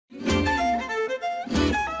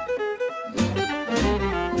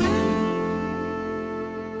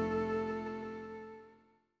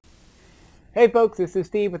Hey folks, this is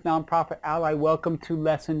Steve with Nonprofit Ally. Welcome to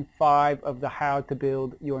lesson 5 of the How to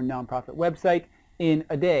Build Your Nonprofit Website in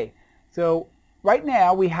a Day. So right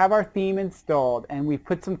now we have our theme installed and we've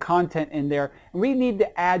put some content in there. And we need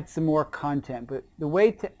to add some more content, but the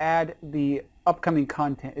way to add the upcoming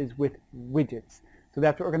content is with widgets. So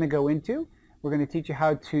that's what we're going to go into. We're going to teach you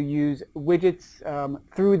how to use widgets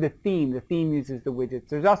through the theme. The theme uses the widgets.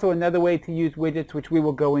 There's also another way to use widgets which we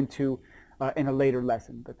will go into in a later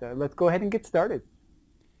lesson. But let's go ahead and get started.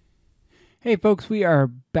 Hey folks, we are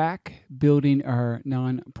back building our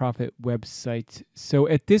nonprofit website. So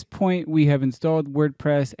at this point we have installed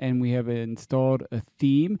WordPress and we have installed a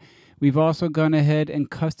theme. We've also gone ahead and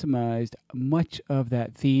customized much of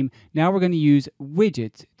that theme. Now we're going to use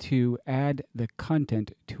widgets to add the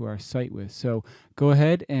content to our site with. So go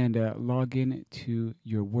ahead and log in to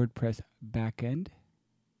your WordPress backend.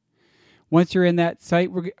 Once you're in that site,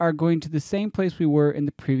 we are going to the same place we were in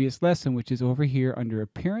the previous lesson, which is over here under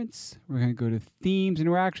Appearance. We're going to go to Themes, and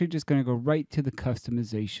we're actually just going to go right to the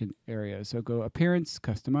customization area. So go Appearance,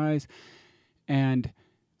 Customize, and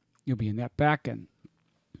you'll be in that backend.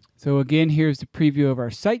 So again, here's the preview of our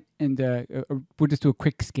site, and we'll just do a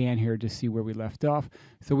quick scan here to see where we left off.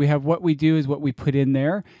 So we have what we do is what we put in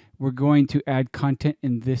there. We're going to add content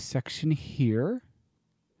in this section here.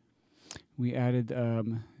 We added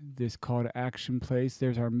this call to action place.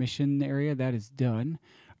 There's our mission area. That is done.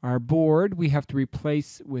 Our board, we have to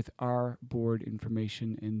replace with our board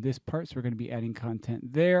information in this part. So we're going to be adding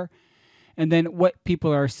content there. And then what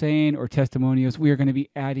people are saying or testimonials, we are going to be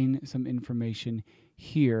adding some information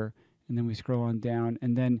here. And then we scroll on down.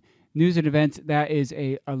 And then news and events, that is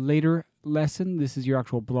a later lesson. This is your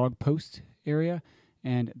actual blog post area.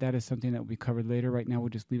 And that is something that will be covered later. Right now, we'll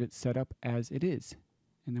just leave it set up as it is.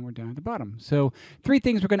 And then we're down at the bottom. So 3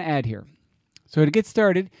 things we're going to add here. So to get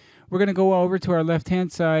started, we're going to go over to our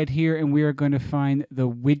left-hand side here, and we are going to find the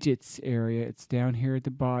widgets area. It's down here at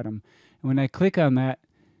the bottom. And when I click on that,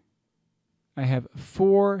 I have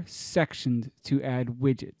 4 sections to add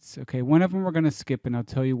widgets. Okay, one of them we're going to skip, and I'll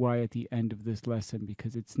tell you why at the end of this lesson,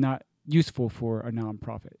 because it's not useful for a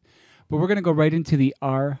nonprofit. But we're going to go right into the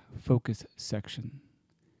Our Focus section.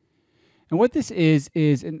 And what this is,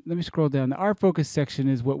 and let me scroll down, the Our Focus section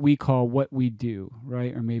is what we call what we do,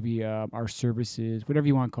 right? Or maybe our services, whatever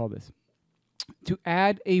you want to call this. To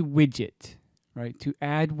add a widget, right? To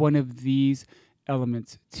add one of these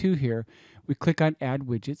elements to here, we click on Add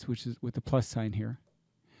Widgets, which is with the plus sign here.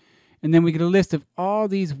 And then we get a list of all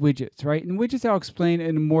these widgets, right? And widgets I'll explain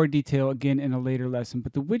in more detail again in a later lesson.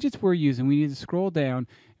 But the widgets we're using, we need to scroll down, and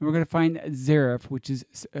we're going to find Zarif, which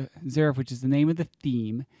is the name of the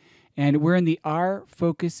theme. And we're in the Our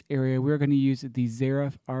Focus area. We're going to use the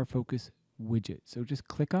Zarif Our Focus widget. So just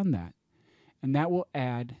click on that, and that will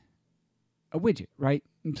add a widget, right?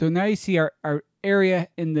 And so now you see our area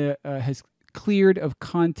in the has cleared of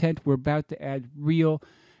content. We're about to add real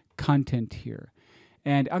content here.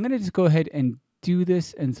 And I'm going to just go ahead and do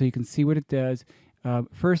this, and so you can see what it does.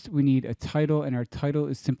 First, we need a title, and our title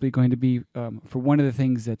is simply going to be for one of the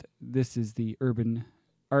things that this is the Urban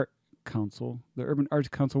Art Council. The Urban Arts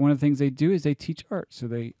Council, one of the things they do is they teach art. So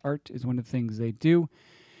art is one of the things they do.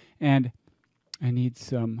 And I need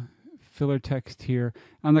some filler text here.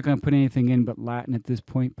 I'm not going to put anything in but Latin at this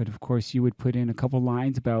point, but of course you would put in a couple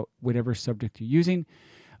lines about whatever subject you're using.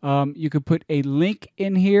 You could put a link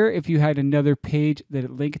in here if you had another page that it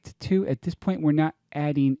linked to. At this point, we're not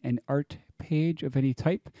adding an art page of any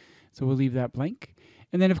type, so we'll leave that blank.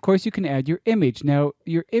 And then, of course, you can add your image. Now,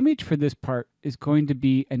 your image for this part is going to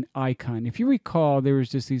be an icon. If you recall, there was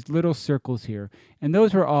just these little circles here, and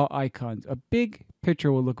those were all icons. A big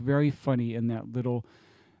picture will look very funny in that little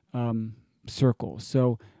circle.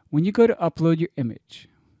 So when you go to upload your image,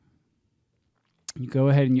 you go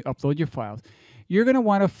ahead and you upload your files. You're going to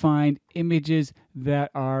want to find images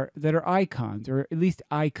that are icons, or at least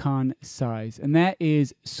icon size, and that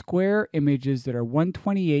is square images that are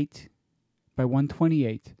 128 by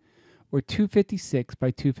 128 or 256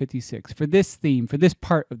 by 256 for this theme, for this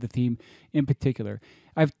part of the theme in particular.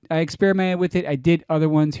 I experimented with it. I did other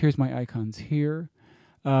ones. Here's my icons here.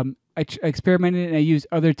 I experimented and I used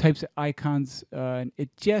other types of icons, and it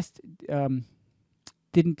just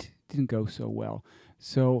didn't go so well.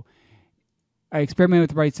 So I experimented with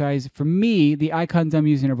the right size. For me, the icons I'm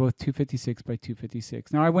using are both 256 by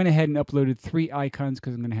 256. Now I went ahead and uploaded 3 icons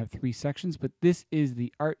because I'm going to have 3 sections, but this is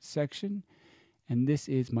the art section. And this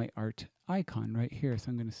is my art icon right here. So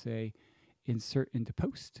I'm going to say insert into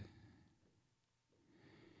post.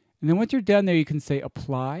 And then once you're done there, you can say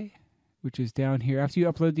apply, which is down here. After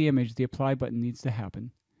you upload the image, the apply button needs to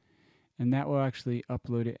happen. And that will actually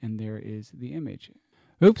upload it, and there is the image.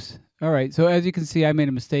 Oops. All right. So as you can see, I made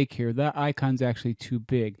a mistake here. That icon's actually too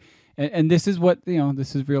big. And this is what,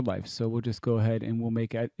 this is real life. So we'll just go ahead and we'll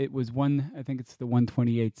make it. It was I think it's the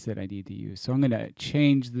 128s that I need to use. So I'm going to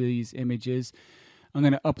change these images. I'm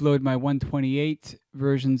going to upload my 128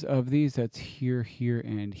 versions of these. That's here, here,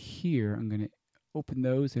 and here. I'm going to open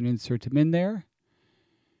those and insert them in there.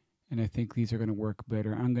 And I think these are going to work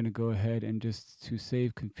better. I'm going to go ahead and just to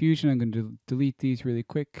save confusion, I'm going to delete these really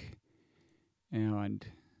quick. And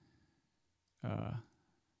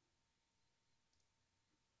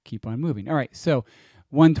keep on moving. All right, so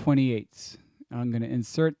 128s. I'm going to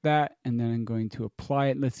insert that, and then I'm going to apply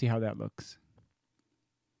it. Let's see how that looks.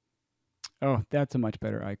 Oh, that's a much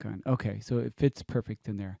better icon. Okay, so it fits perfect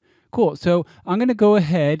in there. Cool. So I'm going to go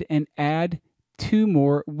ahead and add 2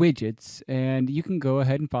 more widgets, and you can go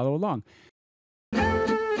ahead and follow along.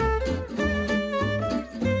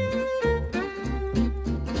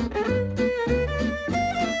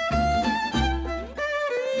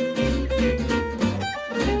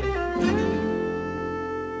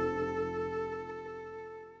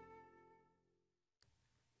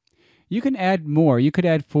 You can add more. You could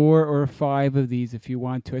add 4 or 5 of these if you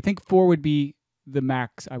want to. I think 4 would be the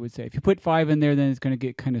max, I would say. If you put 5 in there, then it's going to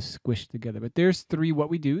get kind of squished together. But there's 3 what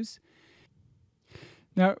we do's.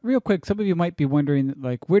 Now, real quick, some of you might be wondering,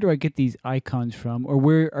 like, where do I get these icons from? Or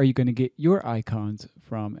where are you going to get your icons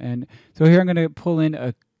from? And so here I'm going to pull in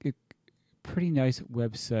a pretty nice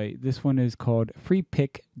website. This one is called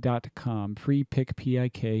freepik.com,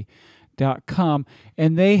 freepik.com,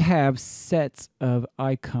 and they have sets of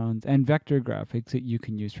icons and vector graphics that you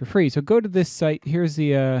can use for free. So go to this site. Here's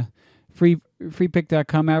the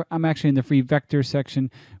freepik.com. I'm actually in the free vector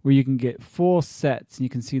section where you can get full sets, and you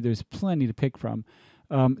can see there's plenty to pick from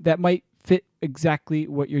that might fit exactly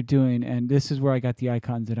what you're doing, and this is where I got the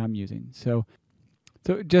icons that I'm using. So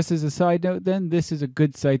just as a side note then, this is a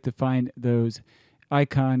good site to find those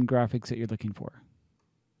icon graphics that you're looking for.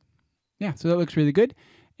 Yeah, so that looks really good.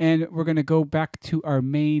 And we're going to go back to our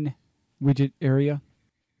main widget area.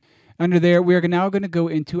 Under there, we are now going to go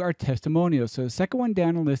into our testimonials. So the second one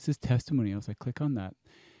down the list is testimonials. I click on that.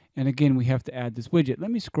 And again, we have to add this widget. Let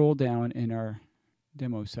me scroll down in our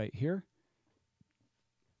demo site here.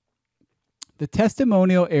 The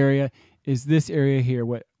testimonial area is this area here,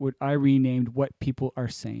 what I renamed what people are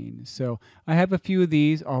saying. So I have a few of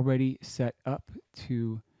these already set up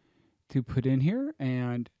to put in here,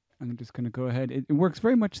 and I'm just going to go ahead. It works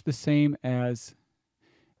very much the same as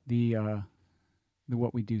the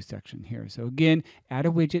what we do section here. So again, add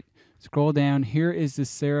a widget, scroll down. Here is the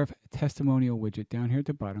Serif testimonial widget down here at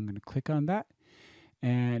the bottom. I'm going to click on that.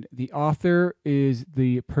 And the author is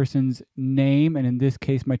the person's name. And in this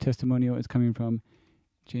case, my testimonial is coming from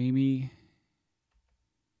Jamie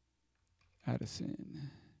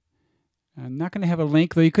Addison. I'm not going to have a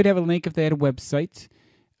link, though you could have a link if they had a website.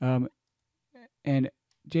 And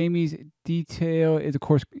Jamie's detail is, of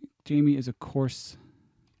course, Jamie is a course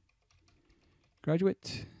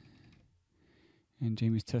graduate. And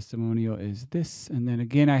Jamie's testimonial is this. And then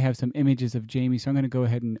again, I have some images of Jamie. So I'm going to go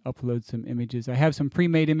ahead and upload some images. I have some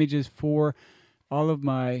pre-made images for all of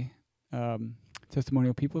my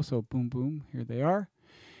testimonial people. So boom, boom, here they are.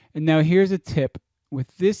 And now here's a tip.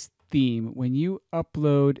 With this theme, when you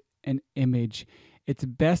upload an image, it's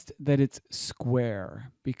best that it's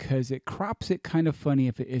square because it crops it kind of funny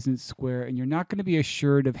if it isn't square. And you're not going to be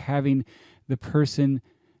assured of having the person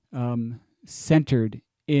centered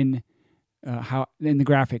in the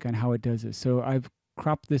graphic on how it does this. So I've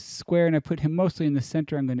cropped this square and I put him mostly in the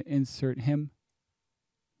center. I'm going to insert him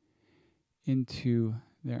into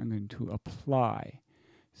there. I'm going to apply.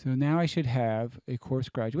 So now I should have a course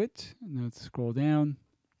graduate. Now let's scroll down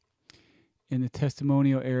in the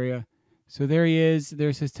testimonial area. So there he is.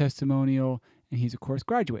 There's his testimonial, and he's a course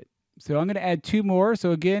graduate. So I'm going to add 2 more.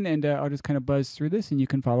 So again, and I'll just kind of buzz through this, and you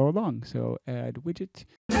can follow along. So add widget.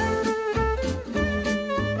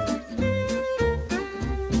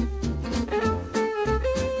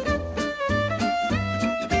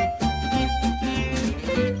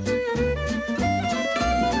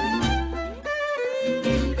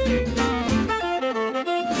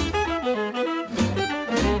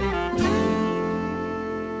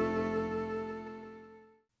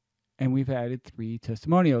 And we've added 3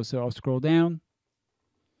 testimonials. So I'll scroll down.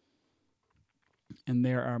 And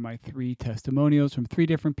there are my 3 testimonials from 3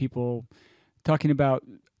 different people talking about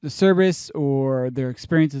the service or their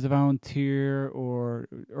experience as a volunteer or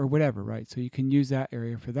whatever, right? So you can use that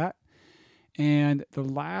area for that. And the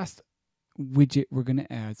last widget we're going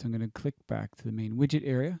to add, so I'm going to click back to the main widget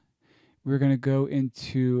area. We're going to go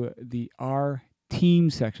into the Our Team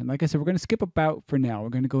section. Like I said, we're going to skip About for now. We're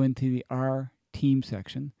going to go into the Our team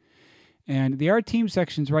section. And the Our Team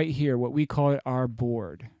section is right here, what we call it our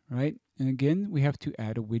board, right? And again, we have to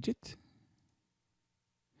add a widget.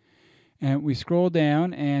 And we scroll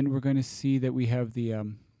down, and we're going to see that we have the,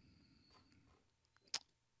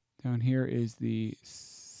 down here is the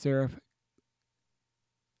Serif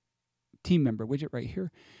team member widget right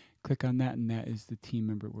here. Click on that, and that is the team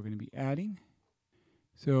member we're going to be adding.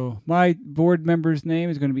 So my board member's name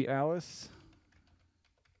is going to be Alice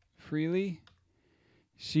Freely.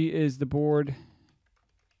 She is the board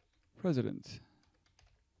president.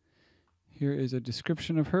 Here is a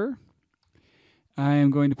description of her. I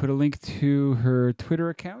am going to put a link to her Twitter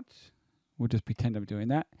account. We'll just pretend I'm doing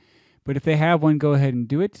that. But if they have one, go ahead and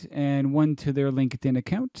do it. And one to their LinkedIn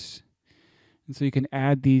account. And so you can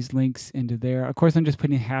add these links into there. Of course, I'm just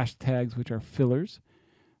putting hashtags, which are fillers.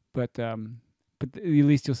 But at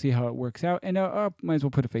least you'll see how it works out. And might as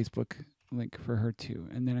well put a Facebook link for her too.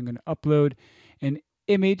 And then I'm going to upload an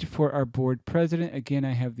image for our board president. Again,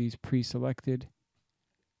 I have these pre-selected.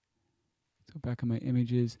 So back on my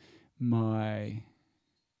images, my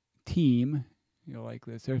team, you'll like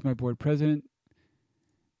this. There's my board president.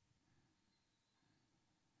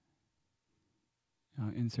 I'll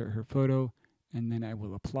insert her photo, and then I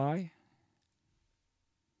will apply.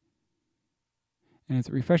 And as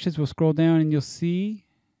it refreshes, we'll scroll down, and you'll see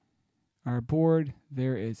our board.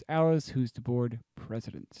 There is Alice, who's the board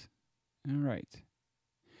president. All right.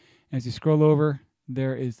 As you scroll over,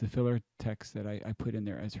 there is the filler text that I put in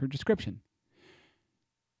there as her description.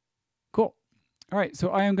 Cool. All right, so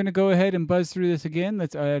I am going to go ahead and buzz through this again.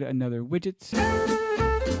 Let's add another widget.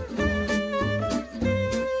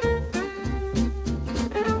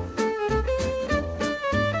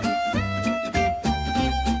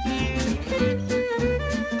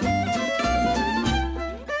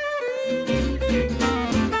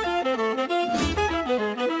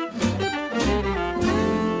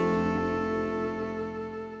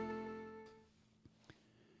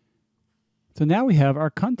 So now we have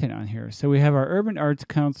our content on here. So we have our Urban Arts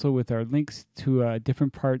Council with our links to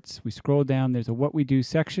different parts. We scroll down. There's a What We Do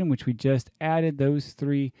section, which we just added those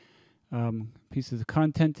three pieces of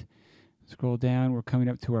content. Scroll down. We're coming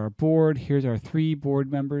up to our board. Here's our 4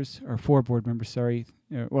 board members, sorry.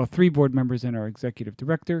 Well, 3 board members and our executive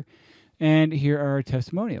director. And here are our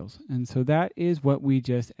testimonials. And so that is what we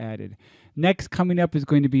just added. Next coming up is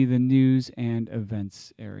going to be the news and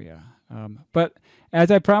events area. But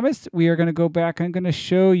as I promised, we are going to go back. I'm going to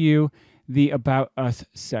show you the About Us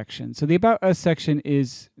section. So the About Us section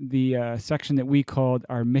is the section that we called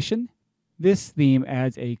our mission. This theme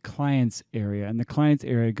adds a clients area, and the clients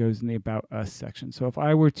area goes in the About Us section. So if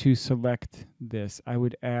I were to select this, I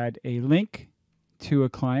would add a link to a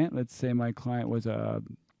client. Let's say my client was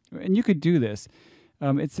and you could do this.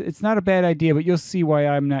 It's not a bad idea, but you'll see why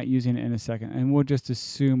I'm not using it in a second. And we'll just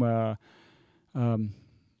assume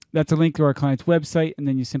that's a link to our client's website, and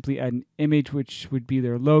then you simply add an image, which would be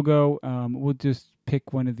their logo. We'll just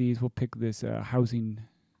pick one of these. We'll pick this housing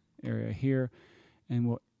area here, and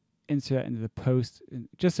we'll insert that into the post,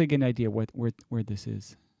 just so you get an idea where this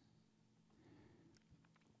is.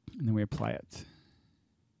 And then we apply it.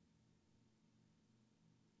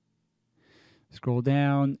 Scroll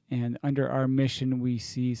down, and under our mission, we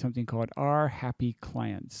see something called Our Happy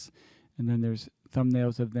Clients. And then there's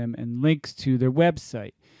thumbnails of them and links to their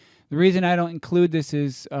website. The reason I don't include this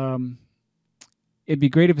is it'd be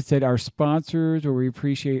great if it said our sponsors or we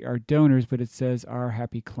appreciate our donors, but it says Our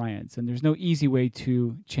Happy Clients. And there's no easy way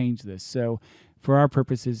to change this. So for our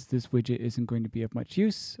purposes, this widget isn't going to be of much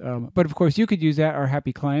use. But of course, you could use that, Our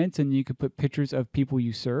Happy Clients, and you could put pictures of people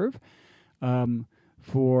you serve.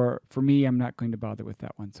 For me, I'm not going to bother with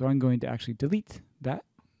that one. So I'm going to actually delete that.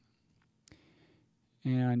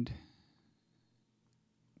 And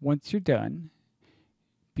once you're done,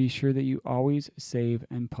 be sure that you always save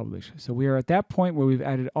and publish. So we are at that point where we've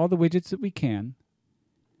added all the widgets that we can.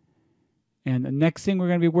 And the next thing we're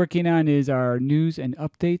going to be working on is our news and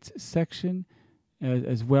updates section,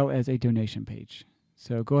 as well as a donation page.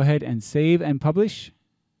 So go ahead and save and publish.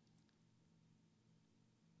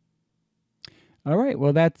 All right,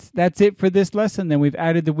 well, that's it for this lesson. Then we've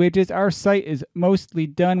added the widgets. Our site is mostly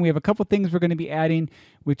done. We have a couple things we're going to be adding,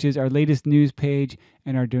 which is our latest news page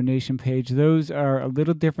and our donation page. Those are a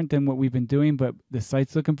little different than what we've been doing, but the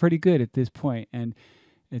site's looking pretty good at this point, and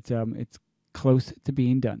it's close to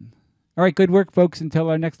being done. All right, good work, folks. Until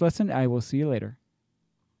our next lesson, I will see you later.